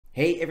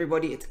Hey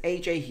everybody, it's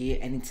AJ here,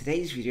 and in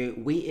today's video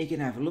we are going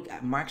to have a look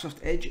at Microsoft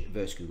Edge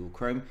versus Google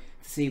Chrome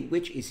to see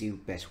which is the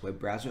best web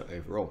browser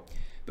overall.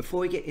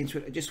 Before we get into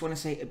it, I just want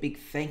to say a big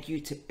thank you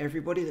to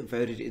everybody that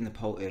voted in the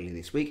poll earlier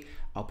this week.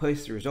 I'll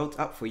post the results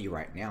up for you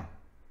right now.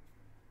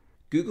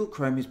 Google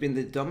Chrome has been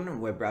the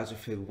dominant web browser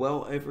for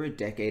well over a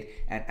decade,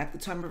 and at the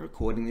time of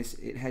recording this,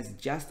 it has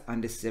just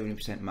under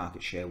 70%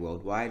 market share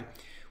worldwide,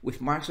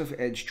 with Microsoft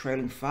Edge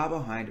trailing far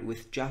behind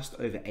with just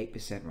over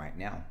 8% right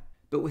now.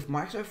 But with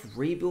Microsoft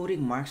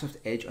rebuilding Microsoft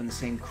Edge on the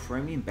same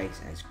Chromium base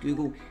as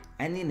Google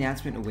and the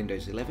announcement of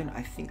Windows 11,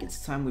 I think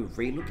it's time we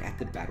relook at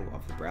the battle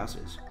of the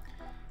browsers.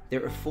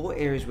 There are 4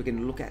 areas we're going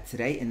to look at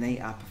today, and they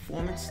are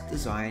performance,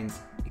 designs,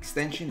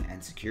 extension,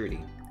 and security.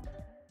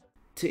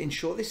 To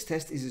ensure this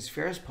test is as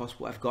fair as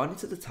possible, I've gone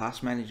into the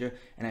task manager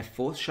and I've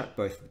forced shut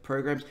both of the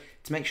programs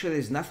to make sure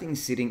there's nothing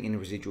sitting in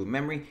residual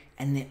memory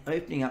and they're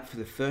opening up for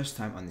the first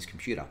time on this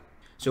computer.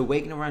 So we're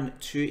going to run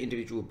 2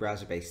 individual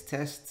browser-based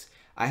tests.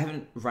 I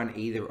haven't run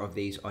either of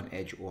these on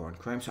Edge or on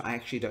Chrome, so I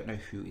actually don't know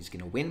who is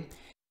going to win.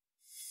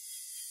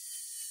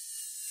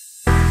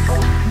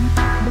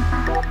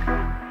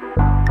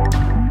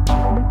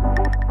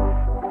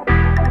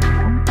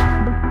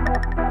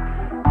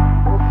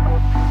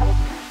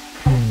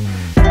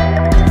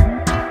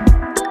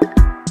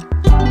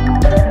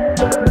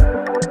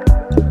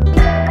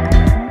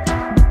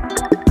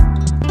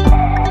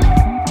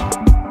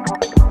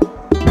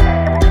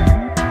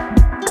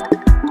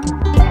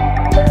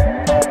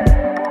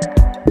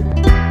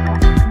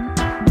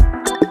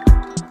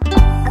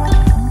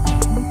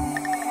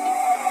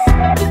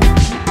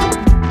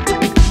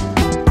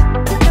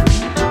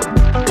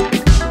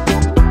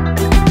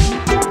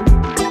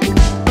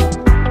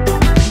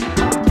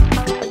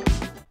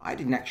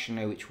 Actually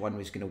know which one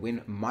was going to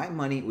win. My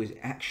money was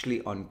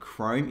actually on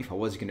Chrome if I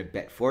was going to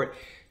bet for it,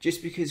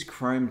 just because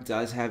Chrome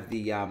does have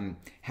the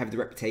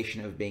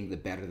reputation of being the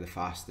better, the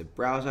faster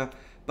browser.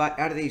 But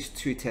out of these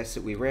 2 tests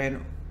that we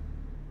ran,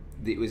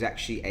 it was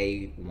actually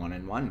a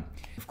 1-1.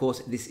 Of course,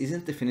 this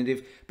isn't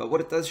definitive, but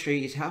what it does show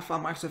you is how far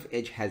Microsoft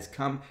Edge has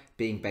come,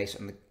 being based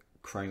on the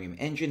Chromium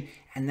engine,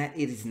 and that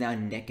it is now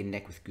neck and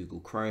neck with Google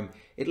Chrome,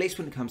 at least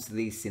when it comes to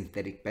these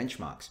synthetic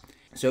benchmarks.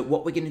 So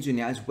what we're going to do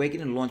now is we're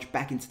going to launch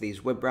back into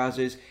these web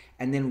browsers,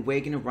 and then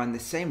we're going to run the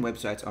same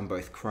websites on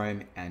both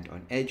Chrome and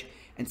on Edge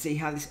and see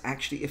how this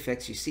actually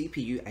affects your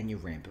CPU and your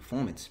RAM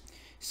performance.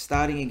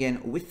 Starting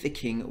again with the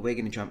king, we're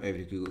going to jump over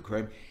to Google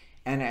Chrome,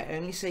 and I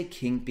only say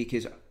king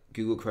because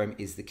Google Chrome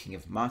is the king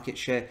of market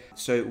share.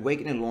 So we're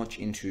going to launch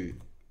into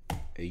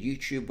a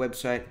YouTube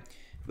website.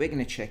 We're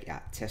going to check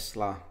out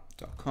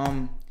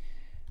Tesla.com.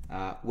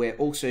 We're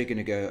also going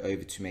to go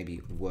over to maybe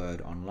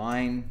Word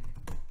Online.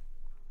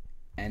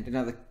 And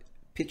another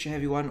picture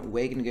heavy one,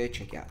 we're going to go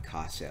check out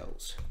car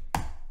sales.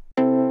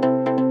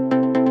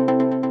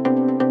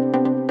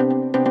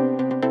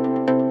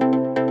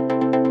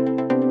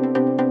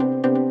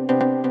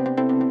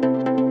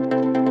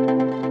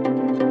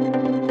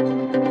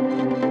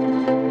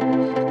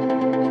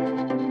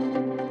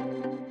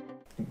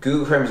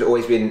 Google Chrome has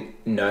always been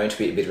known to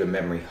be a bit of a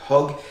memory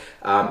hog.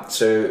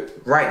 So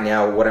right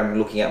now what I'm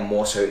looking at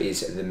more so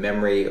is the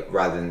memory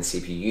rather than the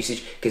CPU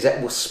usage, because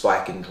that will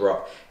spike and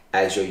drop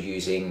as you're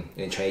using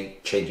and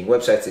changing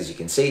websites, as you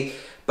can see.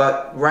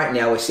 But right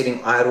now we're sitting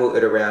idle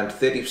at around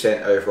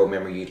 30% overall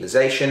memory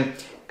utilization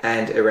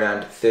and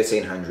around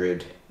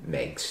 1300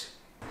 megs.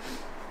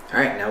 All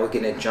right, now we're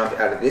gonna jump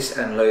out of this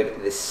and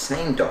load the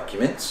same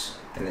documents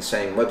and the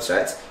same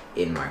websites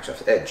in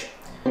Microsoft Edge.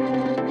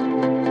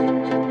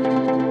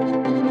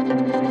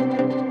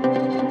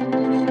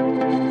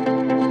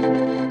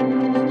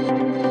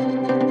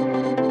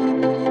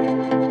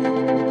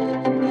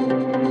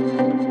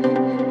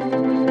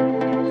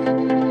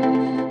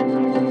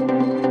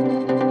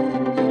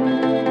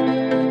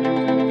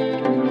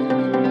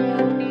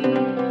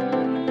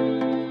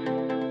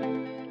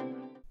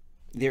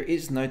 There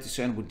is no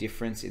discernible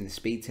difference in the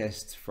speed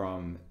tests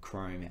from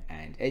Chrome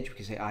and Edge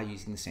because they are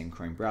using the same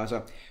Chrome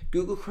browser.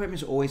 Google Chrome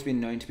has always been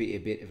known to be a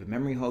bit of a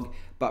memory hog,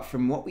 but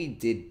from what we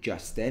did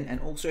just then, and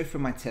also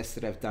from my tests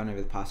that I've done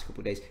over the past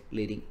couple of days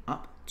leading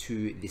up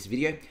to this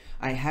video,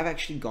 I have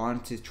actually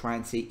gone to try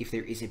and see if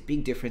there is a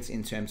big difference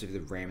in terms of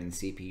the RAM and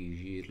the CPU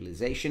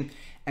utilization,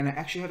 and I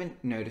actually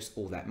haven't noticed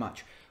all that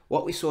much.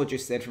 What we saw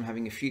just then from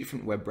having a few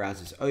different web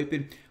browsers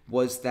open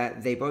was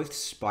that they both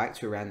spiked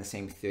to around the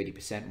same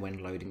 30%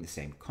 when loading the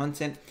same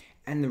content,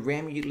 and the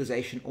RAM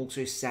utilization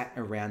also sat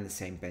around the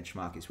same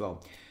benchmark as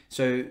well.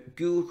 So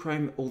Google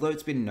Chrome, although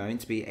it's been known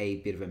to be a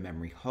bit of a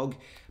memory hog,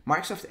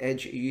 Microsoft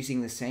Edge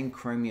using the same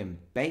Chromium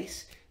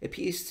base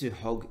appears to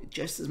hog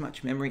just as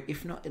much memory,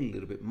 if not a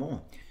little bit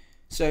more.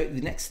 So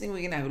the next thing we're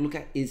going to have a look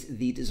at is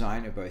the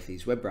design of both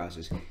these web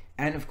browsers.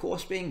 And of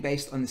course, being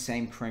based on the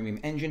same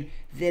Chromium engine,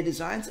 their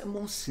designs are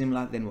more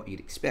similar than what you'd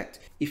expect.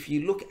 If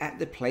you look at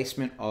the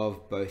placement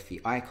of both the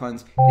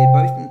icons, they're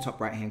both in the top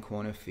right hand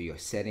corner for your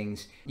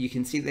settings. You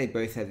can see they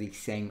both have the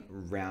same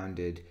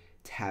rounded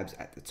tabs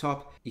at the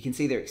top. You can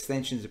see their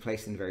extensions are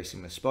placed in a very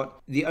similar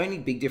spot. The only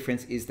big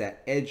difference is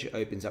that Edge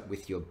opens up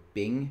with your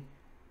Bing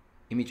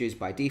images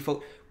by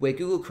default, where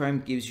Google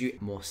Chrome gives you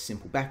a more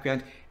simple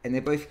background, and they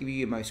both give you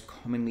your most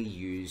commonly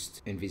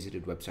used and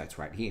visited websites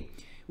right here.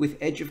 With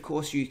Edge, of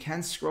course, you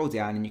can scroll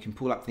down and you can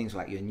pull up things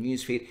like your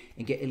newsfeed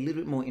and get a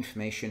little bit more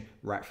information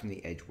right from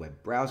the Edge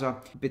web browser.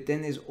 But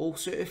then there's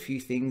also a few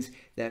things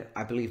that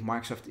I believe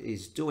Microsoft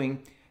is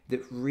doing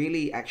that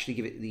really actually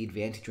give it the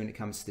advantage when it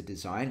comes to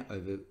design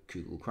over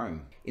Google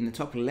Chrome. In the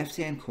top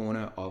left-hand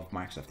corner of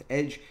Microsoft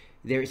Edge,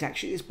 there is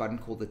actually this button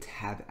called the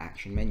Tab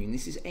Action Menu. And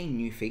this is a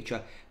new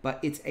feature, but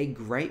it's a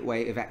great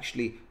way of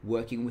actually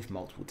working with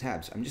multiple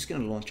tabs. I'm just going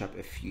to launch up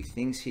a few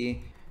things here.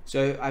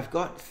 So I've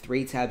got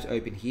 3 tabs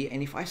open here,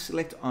 and if I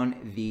select on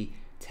the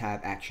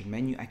Tab Action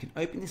Menu, I can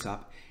open this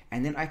up,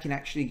 and then I can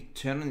actually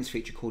turn on this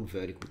feature called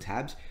Vertical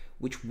Tabs,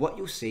 which what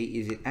you'll see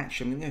is it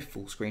actually, I'm going to go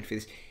full screen for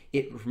this,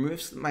 it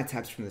removes my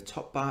tabs from the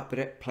top bar, but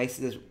it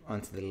places it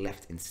onto the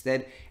left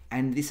instead,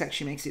 and this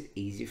actually makes it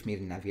easier for me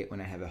to navigate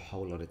when I have a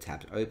whole lot of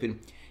tabs open.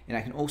 And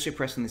I can also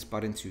press on this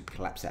button to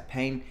collapse that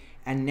pane,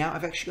 and now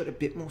I've actually got a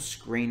bit more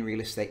screen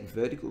real estate and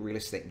vertical real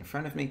estate in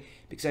front of me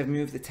because I've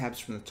moved the tabs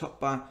from the top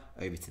bar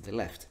over to the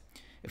left.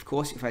 Of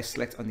course, if I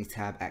select on the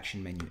Tab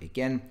Action Menu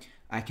again,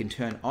 I can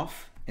turn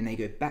off and they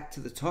go back to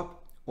the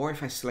top, or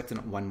if I select on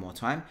it one more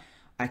time,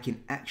 I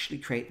can actually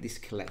create this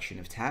collection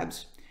of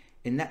tabs,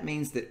 and that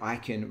means that I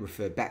can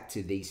refer back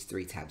to these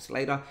 3 tabs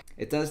later.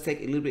 It does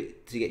take a little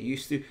bit to get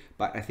used to,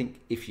 but I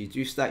think if you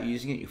do start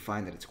using it, you'll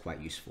find that it's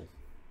quite useful.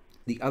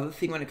 The other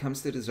thing when it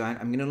comes to design,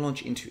 I'm going to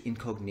launch into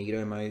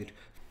incognito mode.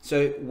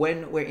 So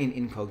when we're in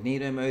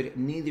incognito mode,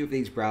 neither of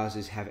these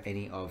browsers have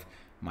any of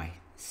my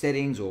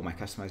settings or my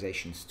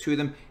customizations to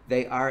them.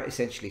 They are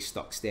essentially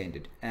stock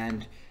standard.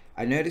 And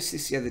I noticed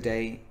this the other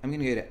day. I'm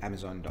going to go to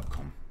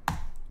Amazon.com.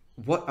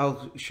 What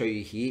I'll show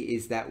you here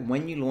is that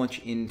when you launch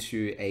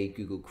into a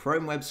Google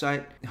Chrome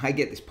website, I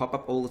get this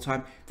pop-up all the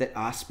time that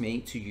asks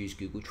me to use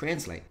Google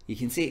Translate. You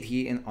can see it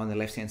here on the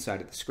left-hand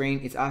side of the screen.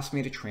 It's asked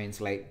me to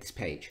translate this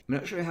page. I'm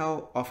not sure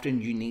how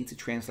often you need to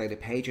translate a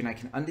page, and I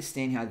can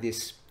understand how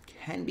this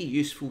can be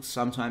useful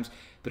sometimes,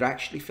 but I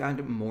actually found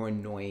it more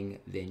annoying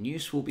than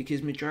useful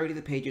because majority of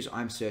the pages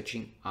I'm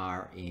searching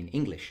are in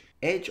English.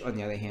 Edge, on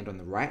the other hand, on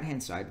the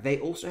right-hand side, they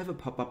also have a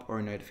pop-up or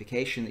a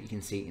notification that you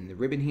can see in the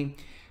ribbon here.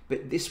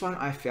 But this one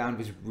I found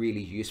was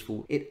really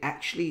useful. It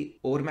actually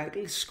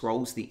automatically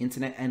scrolls the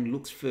internet and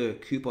looks for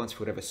coupons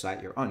for whatever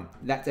site you're on.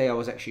 That day I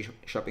was actually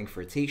shopping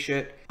for a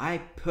t-shirt. I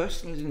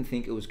personally didn't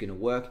think it was going to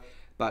work,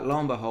 but lo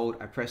and behold,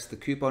 I pressed the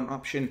coupon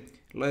option,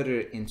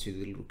 loaded it into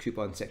the little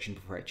coupon section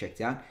before I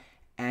checked out,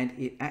 and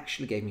it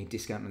actually gave me a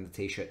discount on the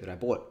t-shirt that I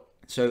bought.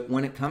 So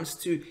when it comes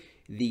to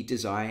the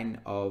design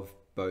of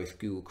both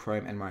Google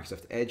Chrome and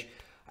Microsoft Edge,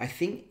 I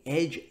think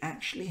Edge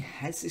actually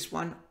has this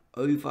one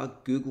over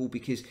Google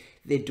because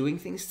they're doing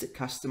things to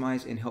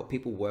customize and help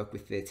people work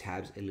with their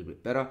tabs a little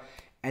bit better.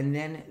 And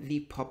then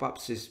the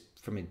pop-ups is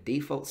from a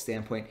default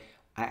standpoint,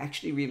 I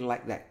actually really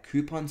like that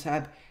coupon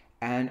tab,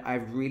 and I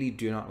really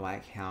do not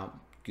like how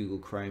Google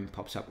Chrome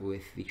pops up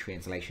with the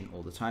translation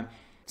all the time.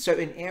 So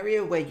an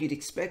area where you'd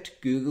expect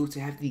Google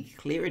to have the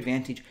clear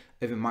advantage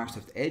over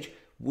Microsoft Edge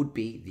would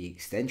be the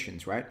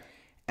extensions, right?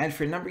 And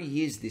for a number of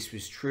years, this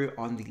was true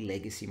on the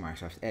legacy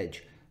Microsoft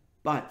Edge.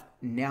 But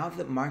now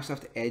that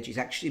Microsoft Edge is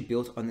actually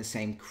built on the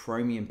same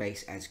Chromium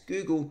base as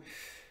Google,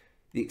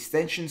 the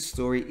extension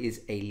story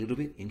is a little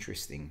bit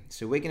interesting.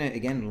 So we're going to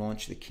again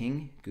launch the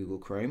King Google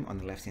Chrome on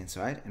the left-hand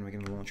side, and we're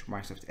going to launch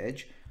Microsoft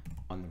Edge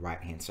on the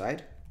right-hand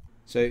side.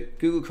 So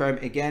Google Chrome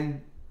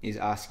again is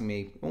asking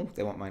me, oh,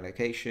 they want my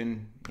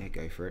location. Yeah,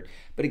 go for it.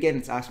 But again,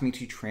 it's asking me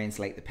to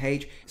translate the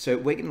page. So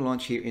we're going to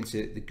launch here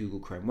into the Google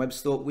Chrome Web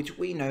Store, which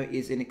we know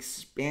is an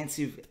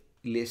expansive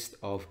list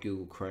of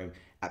Google Chrome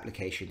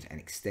applications and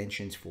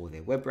extensions for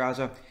their web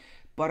browser.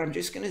 But I'm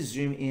just going to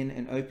zoom in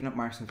and open up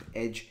Microsoft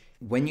Edge.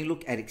 When you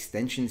look at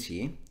extensions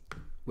here,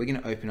 we're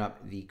going to open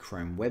up the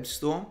Chrome Web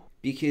Store,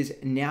 because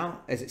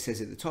now, as it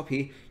says at the top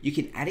here, you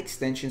can add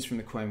extensions from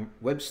the Chrome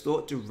Web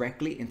Store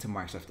directly into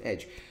Microsoft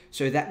Edge.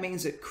 So that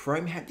means that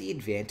Chrome had the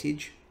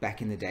advantage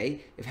back in the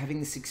day of having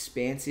this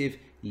expansive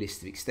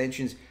list of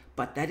extensions,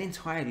 but that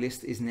entire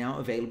list is now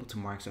available to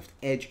Microsoft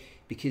Edge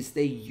because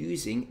they're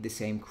using the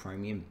same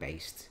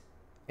Chromium-based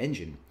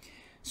engine.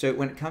 So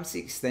when it comes to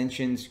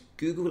extensions,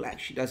 Google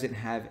actually doesn't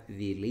have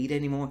the lead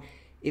anymore.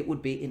 It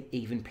would be an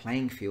even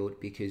playing field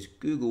because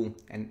Google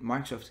and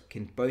Microsoft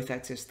can both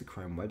access the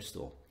Chrome Web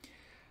Store.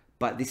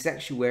 But this is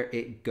actually where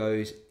it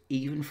goes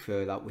even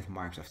further with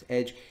Microsoft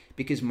Edge,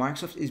 because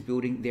Microsoft is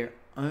building their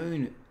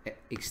own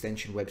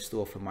extension web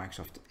store for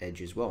Microsoft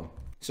Edge as well.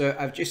 So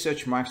I've just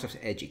searched Microsoft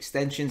Edge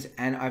extensions,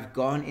 and I've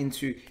gone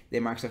into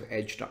their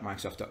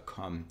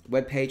microsoftedge.microsoft.com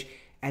webpage.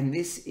 And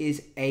this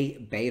is a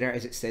beta,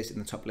 as it says in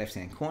the top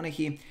left-hand corner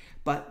here,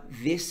 but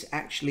this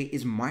actually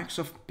is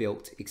Microsoft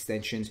built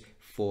extensions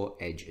for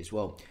Edge as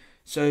well.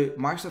 So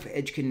Microsoft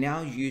Edge can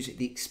now use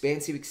the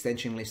expansive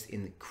extension list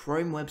in the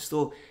Chrome Web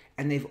Store,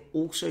 and they've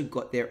also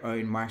got their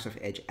own Microsoft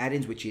Edge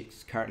add-ins, which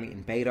is currently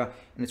in beta,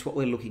 and it's what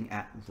we're looking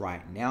at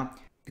right now.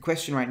 The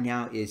question right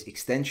now is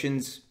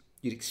extensions.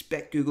 You'd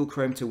expect Google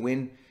Chrome to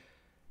win,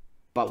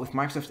 but with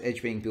Microsoft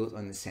Edge being built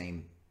on the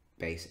same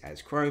base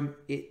as Chrome,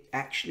 it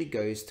actually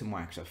goes to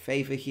Microsoft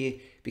favor here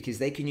because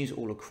they can use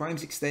all of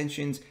Chrome's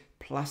extensions,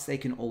 plus they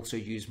can also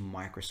use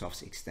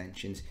Microsoft's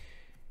extensions.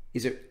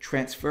 Is it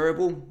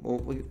transferable? Well,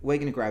 we're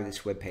going to grab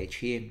this web page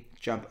here,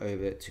 jump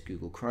over to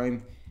Google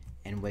Chrome,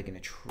 and we're going to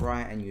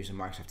try and use a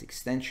Microsoft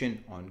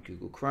extension on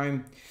Google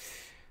Chrome.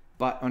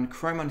 But on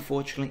Chrome,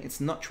 unfortunately,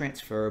 it's not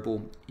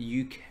transferable.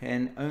 You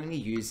can only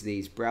use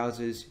these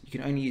browsers. You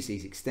can only use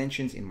these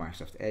extensions in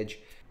Microsoft Edge.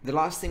 The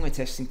last thing we're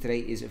testing today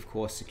is, of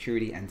course,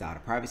 security and data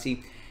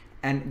privacy.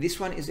 And this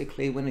one is a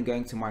clear winner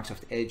going to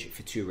Microsoft Edge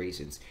for two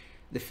reasons.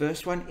 The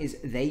first one is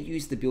they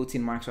use the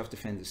built-in Microsoft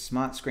Defender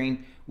Smart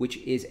Screen, which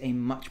is a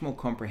much more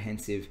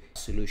comprehensive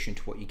solution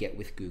to what you get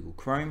with Google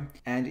Chrome.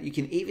 And you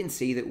can even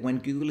see that when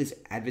Google is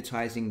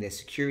advertising their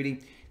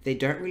security, they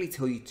don't really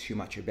tell you too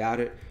much about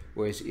it.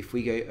 Whereas if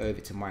we go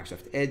over to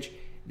Microsoft Edge,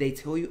 they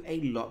tell you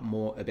a lot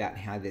more about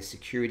how their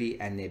security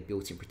and their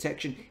built-in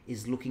protection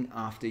is looking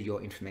after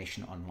your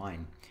information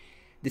online.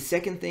 The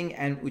second thing,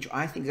 and which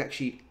I think is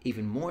actually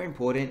even more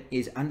important,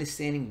 is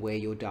understanding where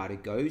your data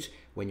goes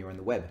when you're on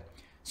the web.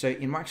 So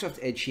in Microsoft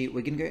Edge here,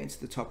 we're going to go into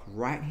the top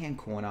right-hand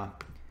corner.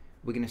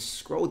 We're going to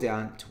scroll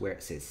down to where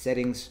it says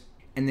settings,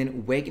 and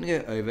then we're going to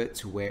go over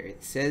to where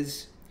it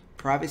says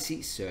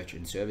privacy, search,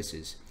 and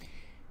services.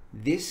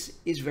 This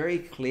is very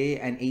clear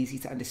and easy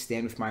to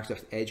understand with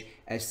Microsoft Edge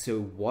as to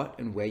what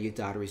and where your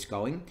data is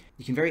going.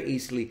 You can very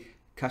easily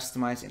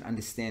customize and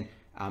understand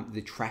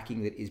the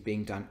tracking that is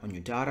being done on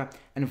your data.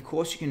 And of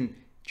course, you can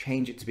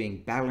change it to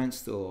being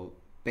balanced or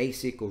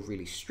basic or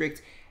really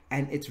strict.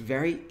 And it's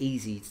very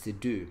easy to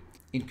do.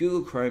 In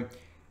Google Chrome,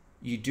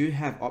 you do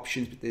have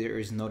options, but there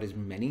is not as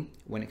many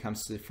when it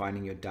comes to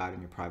finding your data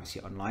and your privacy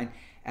online.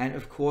 And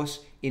of course,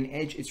 in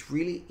Edge, it's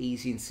really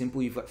easy and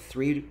simple. You've got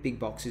three big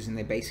boxes and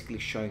they're basically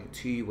showing it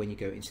to you when you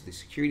go into the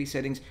security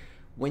settings.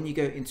 When you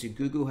go into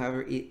Google,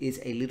 however, it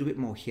is a little bit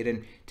more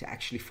hidden to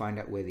actually find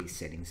out where these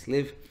settings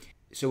live.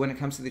 So when it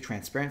comes to the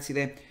transparency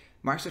there,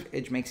 Microsoft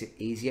Edge makes it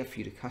easier for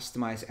you to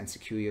customize and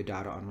secure your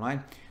data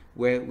online,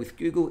 where with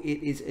Google,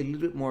 it is a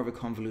little bit more of a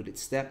convoluted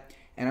step.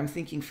 And I'm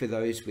thinking for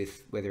those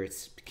with, whether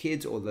it's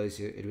kids or those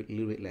who are a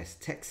little bit less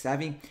tech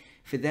savvy,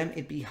 for them,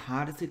 it'd be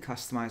harder to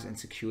customize and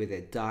secure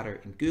their data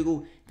in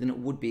Google than it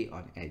would be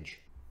on Edge.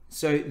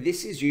 So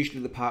this is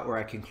usually the part where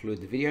I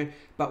conclude the video,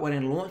 but when I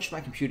launched my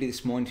computer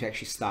this morning to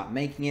actually start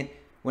making it,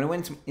 when I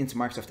went into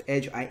Microsoft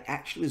Edge, I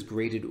actually was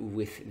greeted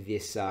with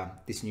this,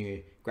 this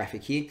new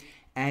graphic here,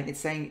 and it's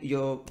saying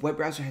your web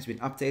browser has been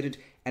updated,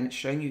 and it's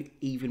showing you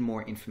even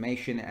more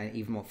information and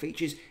even more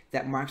features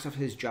that Microsoft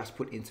has just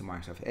put into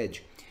Microsoft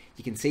Edge.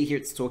 You can see here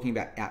it's talking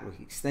about Outlook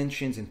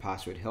extensions and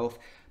password health,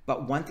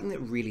 but one thing that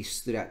really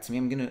stood out to me,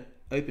 I'm going to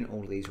open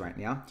all of these right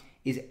now,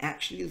 is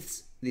actually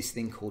this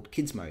thing called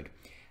Kids Mode.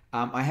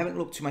 I haven't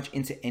looked too much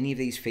into any of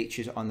these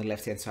features on the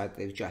left-hand side that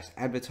they've just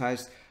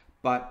advertised,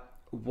 but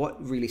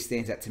what really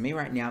stands out to me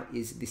right now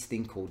is this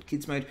thing called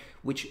Kids Mode,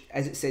 which,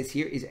 as it says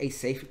here, is a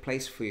safer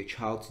place for your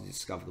child to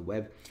discover the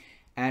web.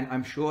 And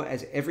I'm sure,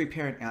 as every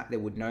parent out there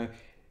would know,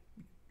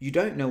 you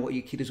don't know what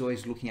your kid is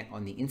always looking at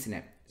on the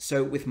internet.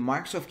 So with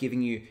Microsoft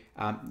giving you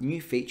new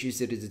features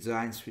that are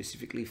designed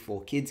specifically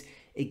for kids,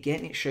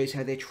 again, it shows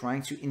how they're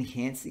trying to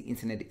enhance the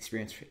internet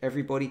experience for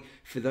everybody,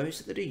 for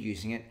those that are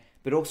using it,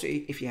 but also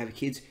if you have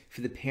kids, for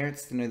the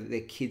parents to know that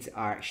their kids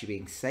are actually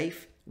being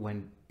safe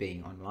when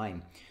being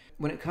online.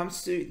 When it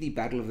comes to the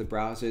battle of the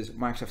browsers,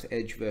 Microsoft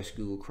Edge versus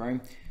Google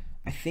Chrome,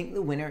 I think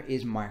the winner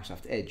is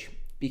Microsoft Edge,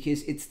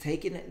 because it's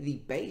taken the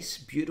base,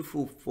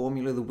 beautiful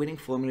formula, the winning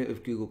formula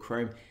of Google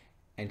Chrome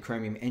and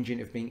Chromium engine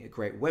of being a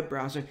great web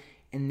browser,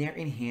 and they're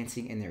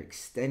enhancing and they're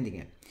extending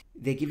it.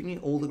 They're giving you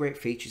all the great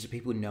features that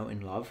people know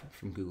and love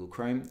from Google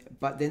Chrome,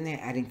 but then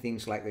they're adding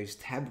things like those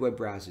tabbed web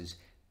browsers,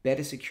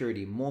 better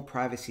security, more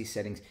privacy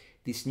settings,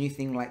 this new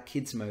thing like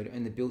Kids Mode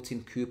and the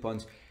built-in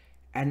coupons,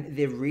 and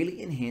they're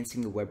really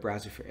enhancing the web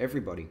browser for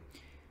everybody.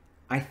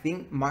 I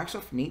think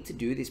Microsoft need to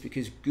do this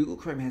because Google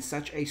Chrome has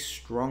such a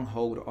strong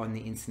hold on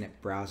the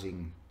internet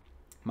browsing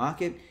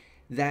market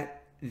that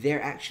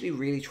they're actually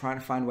really trying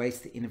to find ways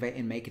to innovate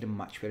and make it a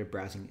much better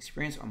browsing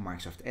experience on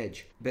Microsoft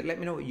Edge. But let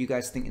me know what you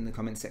guys think in the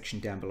comment section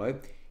down below.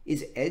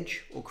 Is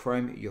Edge or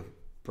Chrome your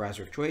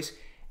browser of choice?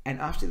 And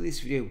after this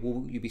video,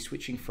 will you be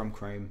switching from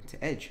Chrome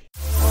to Edge?